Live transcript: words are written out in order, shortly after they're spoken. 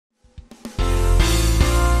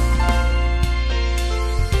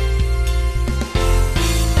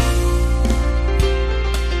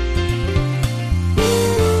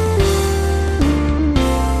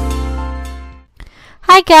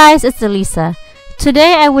Hi guys, it's Elissa.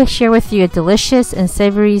 Today I will share with you a delicious and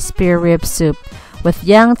savory spare rib soup with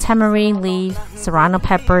young tamarind leaf, serrano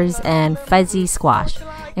peppers, and fuzzy squash.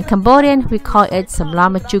 In Cambodian, we call it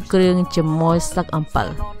samlama.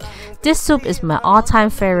 This soup is my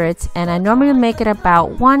all-time favorite, and I normally make it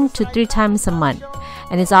about 1 to 3 times a month,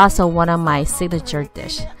 and it's also one of my signature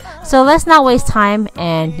dishes. So let's not waste time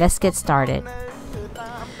and let's get started.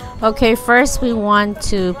 Okay, first we want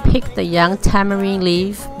to pick the young tamarind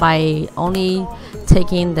leaf by only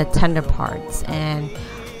taking the tender parts, and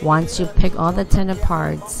once you pick all the tender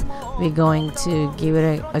parts, we're going to give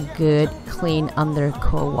it a good clean under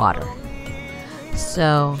cold water.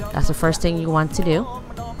 So that's the first thing you want to do.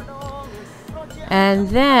 And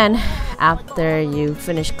then after you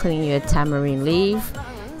finish cleaning your tamarind leaf,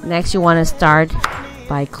 next you want to start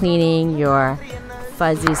by cleaning your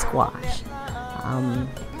fuzzy squash.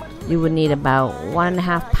 You would need about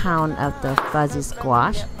 1.5 pounds of the fuzzy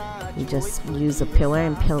squash. You just use a peeler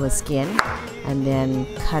and peel the skin, and then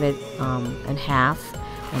cut it in half.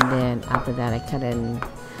 And then after that, I cut it in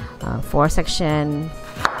 4 sections,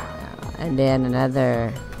 and then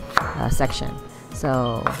another section.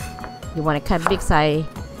 So you want to cut big side.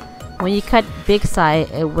 When you cut big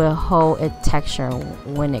side, it will hold its texture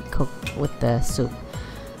when it cooks with the soup.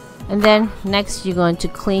 And then next, you're going to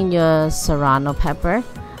clean your serrano pepper.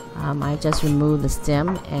 I just remove the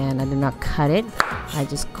stem and I do not cut it. I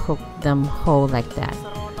just cook them whole like that,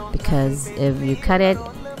 because if you cut it,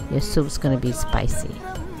 your soup's gonna be spicy.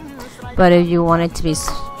 But if you want it to be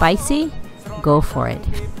spicy, go for it.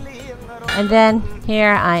 And then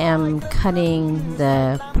here I am cutting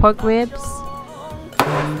the pork ribs.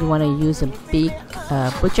 You want to use a big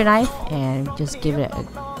butcher knife and just give it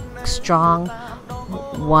a strong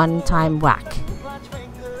one-time whack.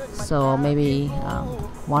 So maybe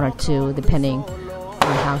 1 or 2, depending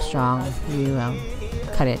on how strong you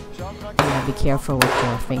cut it. You gotta be careful with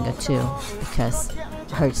your finger too, because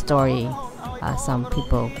I heard story some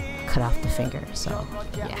people cut off the finger. So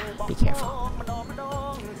yeah, be careful.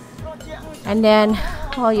 And then,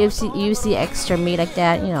 well, you see extra meat like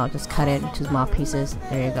that, just cut it into small pieces.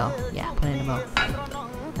 There you go. Yeah, put it in the bowl.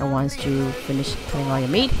 And once you finish cutting all your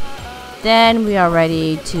meat, then we are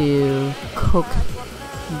ready to cook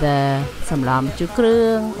the samlam chu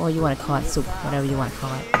krung, or you want to call it soup, whatever you want to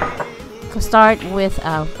call it. Start with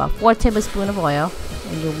about 4 tablespoons of oil,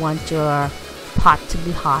 and you want your pot to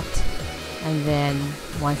be hot. And then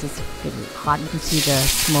once it's getting hot, you can see the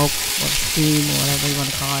smoke or the steam or whatever you want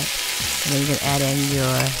to call it. And then you can add in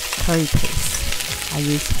your curry paste. I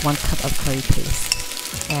use 1 cup of curry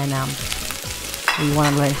paste. And you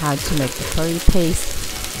want to learn how to make the curry paste,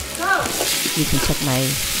 you can check my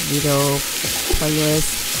video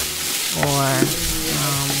playlist, or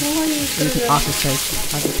you can also search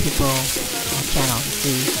other people's channel to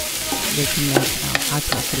see they can make how to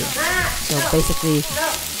make it. So basically,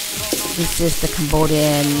 this is the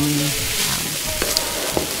Cambodian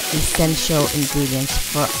essential ingredients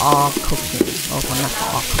for all cooking, or for not for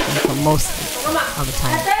all cooking, for most of the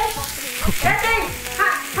time cooking.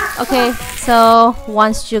 Okay, so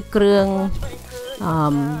once you krung,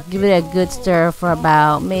 give it a good stir for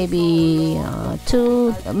about maybe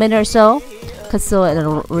 2 minutes or so, so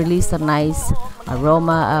it'll release a nice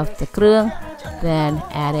aroma of the krung. Then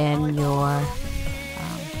add in your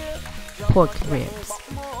pork ribs.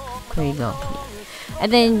 There you go.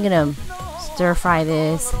 And then you're gonna stir fry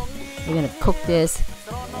this. You're gonna cook this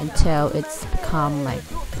until it's become like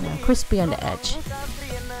crispy on the edge.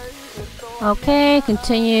 Okay,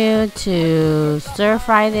 continue to stir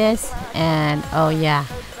fry this, and oh yeah,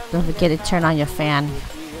 don't forget to turn on your fan,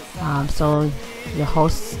 so your whole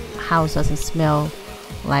house doesn't smell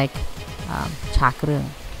like chakrung.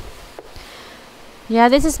 Yeah,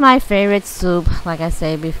 this is my favorite soup. Like I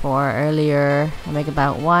said before earlier, I make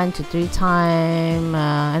about 1 to 3 times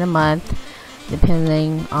in a month,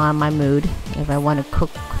 depending on my mood. If I want to cook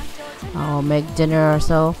or make dinner or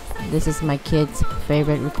so, this is my kids'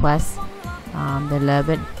 favorite request. They love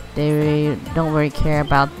it. They really don't really care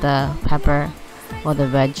about the pepper or the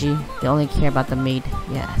veggie. They only care about the meat.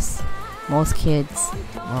 Yes, most kids,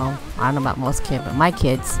 well, I don't know about most kids, but my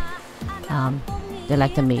kids, they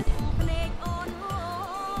like the meat.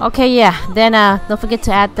 Okay, yeah, then don't forget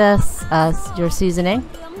to add your seasoning.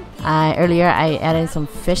 Earlier I added some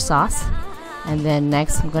fish sauce, and then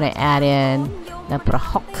next I'm gonna add in the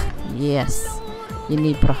prahok. Yes, you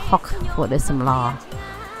need prahok for the samla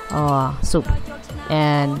soup.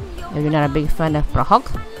 And if you're not a big fan of prahok,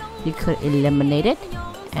 you could eliminate it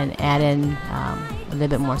and add in a little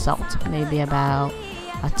bit more salt, maybe about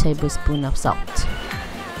a tablespoon of salt.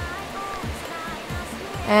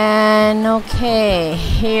 And okay,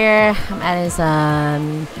 here I'm adding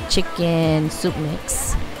some chicken soup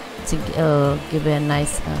mix to give it a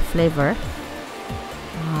nice flavor.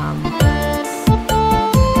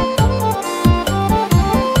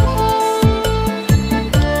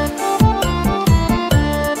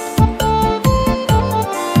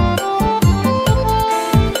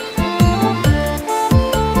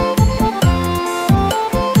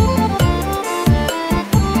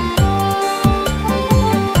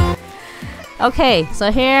 Okay,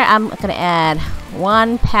 so here I'm gonna add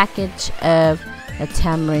 1 package of the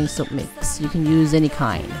tamarind soup mix. You can use any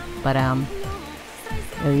kind, but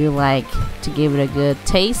if you like to give it a good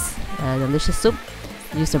taste, delicious soup,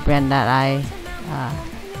 use the brand that I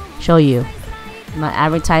show you. I'm not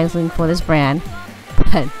advertising for this brand,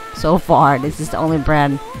 but so far this is the only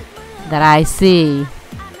brand that I see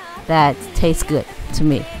that tastes good to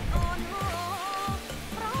me.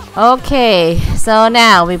 Okay, so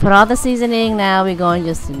now we put all the seasoning. Now we're going to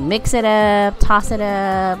just mix it up, toss it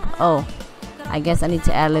up. Oh, I guess I need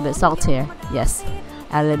to add a little bit of salt here. Yes,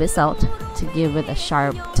 add a little bit of salt to give it a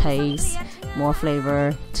sharp taste, more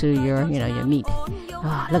flavor to your, your meat.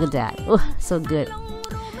 Oh, look at that. Oh, so good.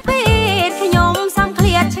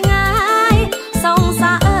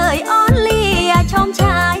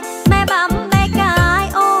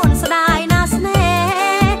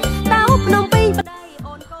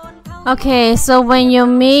 Okay, so when your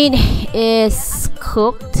meat is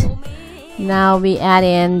cooked, now we add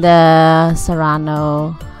in the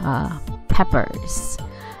serrano peppers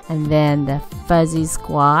and then the fuzzy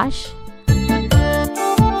squash.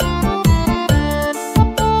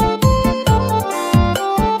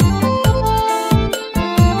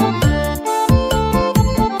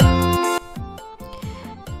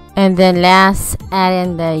 And then last, add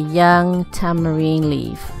in the young tamarind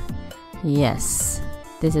leaf. Yes,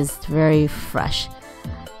 this is very fresh.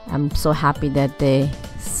 I'm so happy that they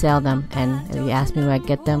sell them. And if you ask me where I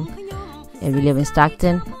get them, if you live in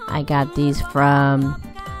Stockton, I got these from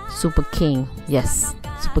Super King. Yes,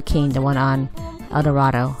 Super King, the one on El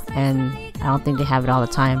Dorado. And I don't think they have it all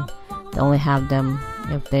the time. They only have them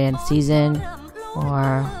if they're in season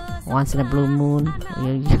or once in a blue moon.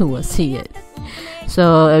 You will see it.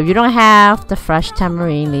 So if you don't have the fresh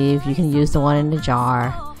tamarind leaf, you can use the one in the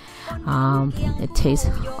jar. It tastes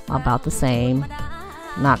about the same,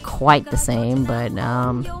 not quite the same, but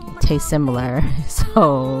it tastes similar.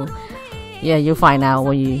 So yeah, you'll find out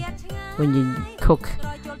when you cook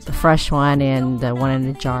the fresh one and the one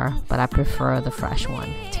in the jar. But I prefer the fresh one.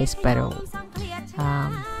 It tastes better.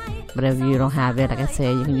 But if you don't have it, like I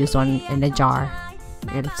said, you can use one in the jar.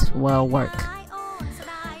 It will work.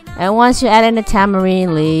 And once you add in the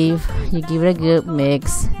tamarind leaf, you give it a good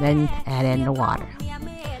mix, then add in the water.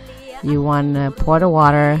 You want to pour the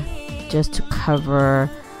water just to cover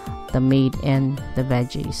the meat and the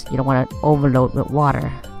veggies. You don't want to overload with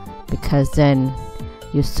water, because then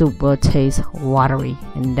your soup will taste watery,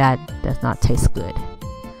 and that does not taste good.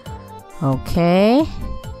 Okay.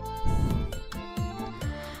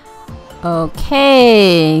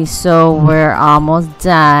 Okay, so we're almost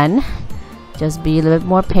done. Just be a little bit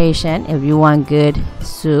more patient. If you want good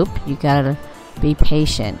soup, you gotta be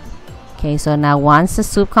patient. Okay, so now once the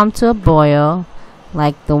soup comes to a boil,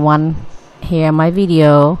 like the one here in my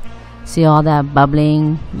video, see all that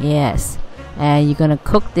bubbling? Yes. And you're gonna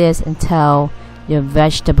cook this until your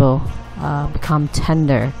vegetable become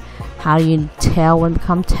tender. How do you tell when it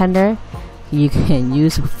become tender? You can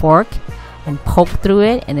use a fork and poke through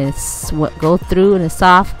it, and it's go through and it's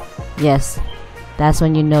soft. Yes, that's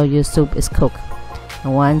when you know your soup is cooked.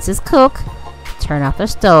 And once it's cooked, turn off the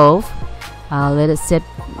stove. Let it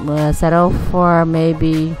settle for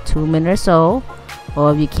maybe 2 minutes or so.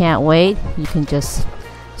 Or if you can't wait, you can just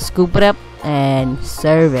scoop it up and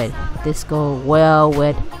serve it. This goes well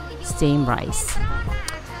with steamed rice.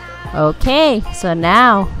 Okay, so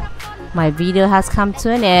now my video has come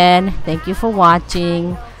to an end. Thank you for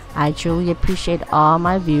watching. I truly appreciate all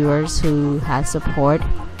my viewers who have support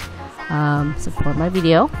my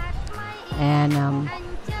video, and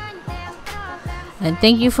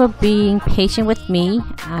thank you for being patient with me.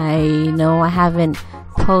 I know I haven't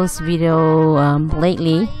posted video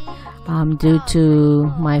lately due to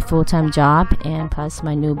my full-time job and plus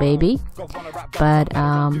my new baby, but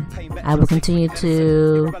I will continue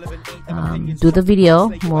to do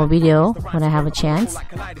the more video when I have a chance,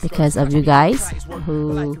 because of you guys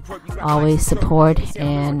who always support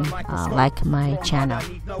and like my channel.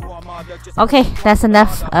 Okay, that's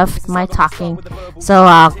enough of my talking, so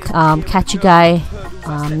I'll catch you guys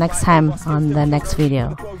next time on the next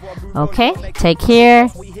video. Okay, take care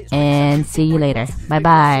and see you later. Bye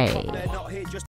bye.